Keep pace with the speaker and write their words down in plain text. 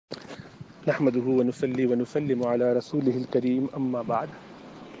نحمده ونصلي ونسلم على رسوله الكريم أما بعد.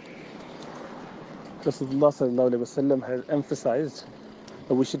 Rasulullah sallallahu alaihi wasallam has emphasized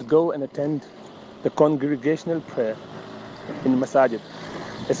that we should go and attend the congregational prayer in masajid,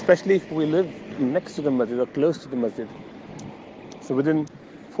 especially if we live next to the masjid or close to the masjid. So within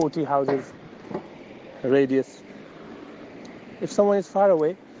 40 houses radius. If someone is far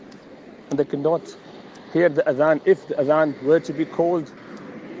away and they cannot hear the adhan, if the adhan were to be called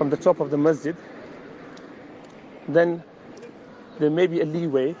from the top of the masjid, then there may be a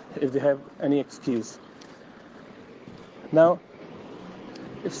leeway if they have any excuse. Now,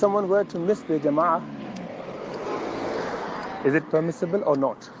 if someone were to miss the jama'ah, is it permissible or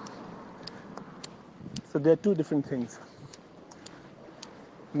not? So there are two different things.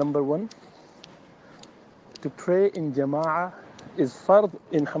 Number one, to pray in jama'ah is fard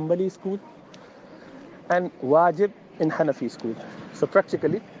in Hanbali school and wajib in Hanafi school. So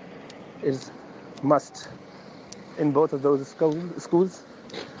practically is must in both of those schools.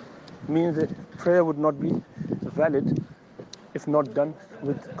 Means that prayer would not be valid if not done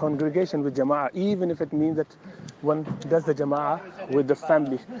with congregation, with jama'ah, even if it means that one does the jama'ah with the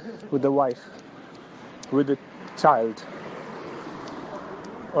family, with the wife, with the child,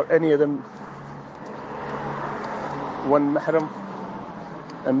 or any other one mahram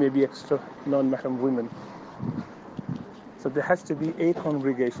and maybe extra non-mahram women. So there has to be a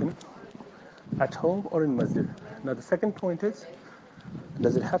congregation at home or in masjid. Now the second point is,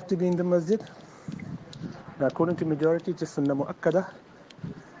 does it have to be in the masjid? Now according to majority, it's sunnah mu'akkada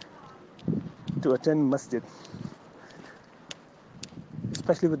to attend masjid,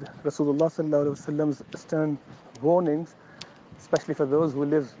 especially with Rasulullah sallallahu alaihi wasallam's stern warnings, especially for those who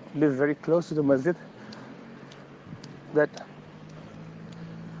live very close to the masjid, that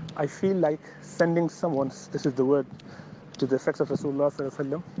I feel like sending someone, this is the word to the effects of Rasulullah sallallahu alaihi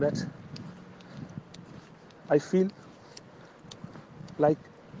wasallam, that I feel like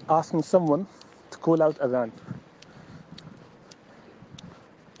asking someone to call out adhan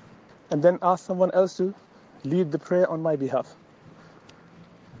and then ask someone else to lead the prayer on my behalf.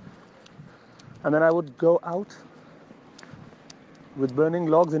 And then I would go out with burning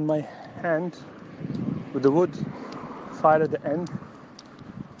logs in my hand, with the wood, fire at the end,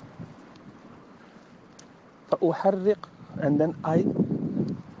 فأحرق, and then I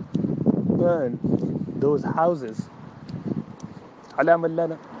burn those houses. على من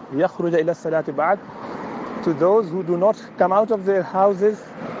لا يخرج إلى الصلاة بعد, to those who do not come out of their houses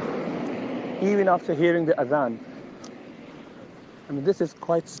even after hearing the adhan. I mean, this is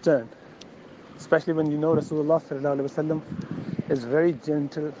quite stern, especially when you know Rasulullah sallallahu alaihi wasallam is very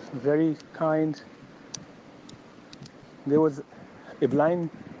gentle, very kind. There was a blind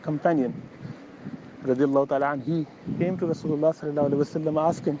companion, radiallahu ta'ala anh, he came to Rasulullah sallallahu alaihi wasallam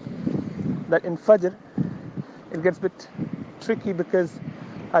asking that in Fajr it gets a bit tricky because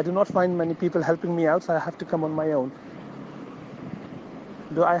I do not find many people helping me out, so I have to come on my own.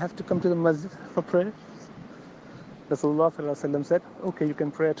 Do I have to come to the masjid for prayer? Rasulullah sallallahu alaihi wasallam said, okay, you can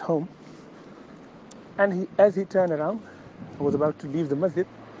pray at home. And as he turned around, was about to leave the masjid,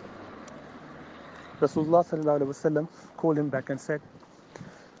 Rasulullah sallallahu alaihi wasallam called him back and said,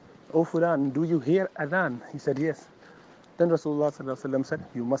 "O Fulan, do you hear adhan?" He said, yes. Then Rasulullah sallallahu alaihi wasallam said,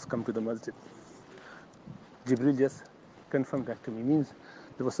 you must come to the masjid. Jibril just confirmed that to me. Means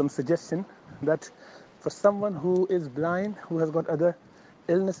there was some suggestion that for someone who is blind, who has got other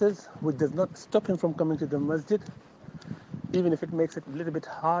illnesses which does not stop him from coming to the masjid, even if it makes it a little bit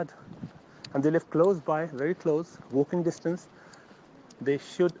hard, and they live close by, very close, walking distance, they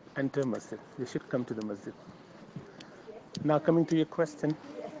should enter masjid. They should come to the masjid. Now coming to your question,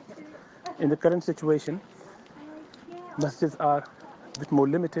 in the current situation, masjids are a bit more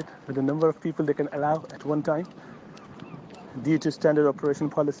limited with the number of people they can allow at one time due to standard operation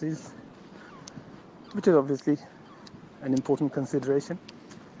policies, which is obviously an important consideration.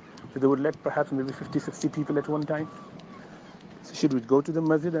 So they would let perhaps maybe 50, 60 people at one time. So should we go to the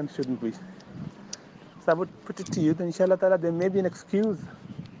masjid and shouldn't we? So I would put it to you that inshallah ta'ala there may be an excuse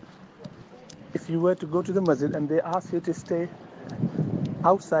if you were to go to the masjid and they ask you to stay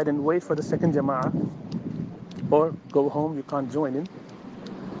outside and wait for the second jama'ah, or go home, you can't join in,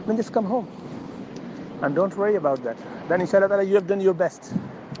 then just come home and don't worry about that. Then inshallah ta'ala you have done your best.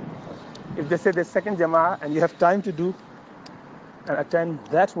 If they say the second jama'ah and you have time to do and attend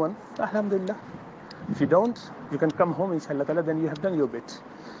that one, alhamdulillah. If you don't, you can come home inshallah ta'ala, then you have done your bit.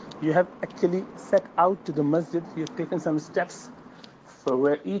 You have actually set out to the masjid, you have taken some steps for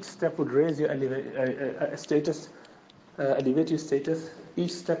where each step would raise your status, elevate your status.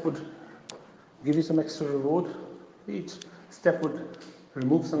 Each step would give you some extra reward. Each step would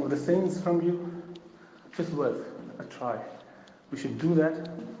remove some of the sins from you, just worth a try. We should do that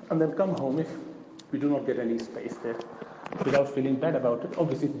and then come home if we do not get any space there without feeling bad about it.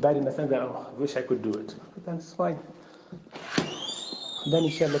 Obviously, it's bad in the sense that, oh, I wish I could do it. But then it's fine. Then,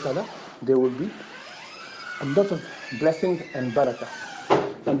 inshallah ta'ala, there will be a lot of blessings and barakah.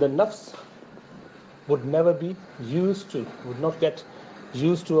 And the nafs would never be used to, would not get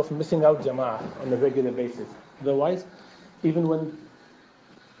used to of missing out jama'ah on a regular basis. Otherwise, even when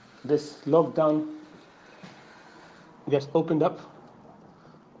this lockdown gets opened up,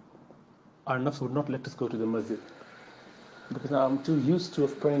 our nafs would not let us go to the masjid. Because now I'm too used to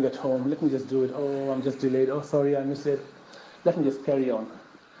of praying at home. Let me just do it. Oh, I'm just delayed. Oh, sorry, I missed it. Let me just carry on.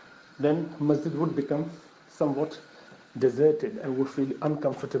 Then masjid would become somewhat deserted and would feel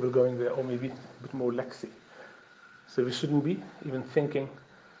uncomfortable going there, or maybe a bit more laxy. So we shouldn't be even thinking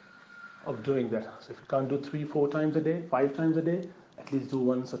of doing that. So if you can't do 3-4 times a day, 5 times a day, at least do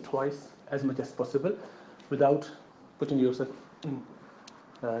once or twice as much as possible without putting yourself in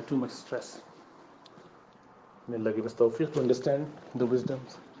too much stress. May Allah give us tawfiq to understand the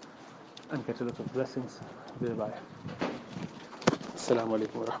wisdoms and get a lot of blessings thereby. Assalamu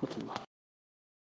alaikum wa rahmatullah.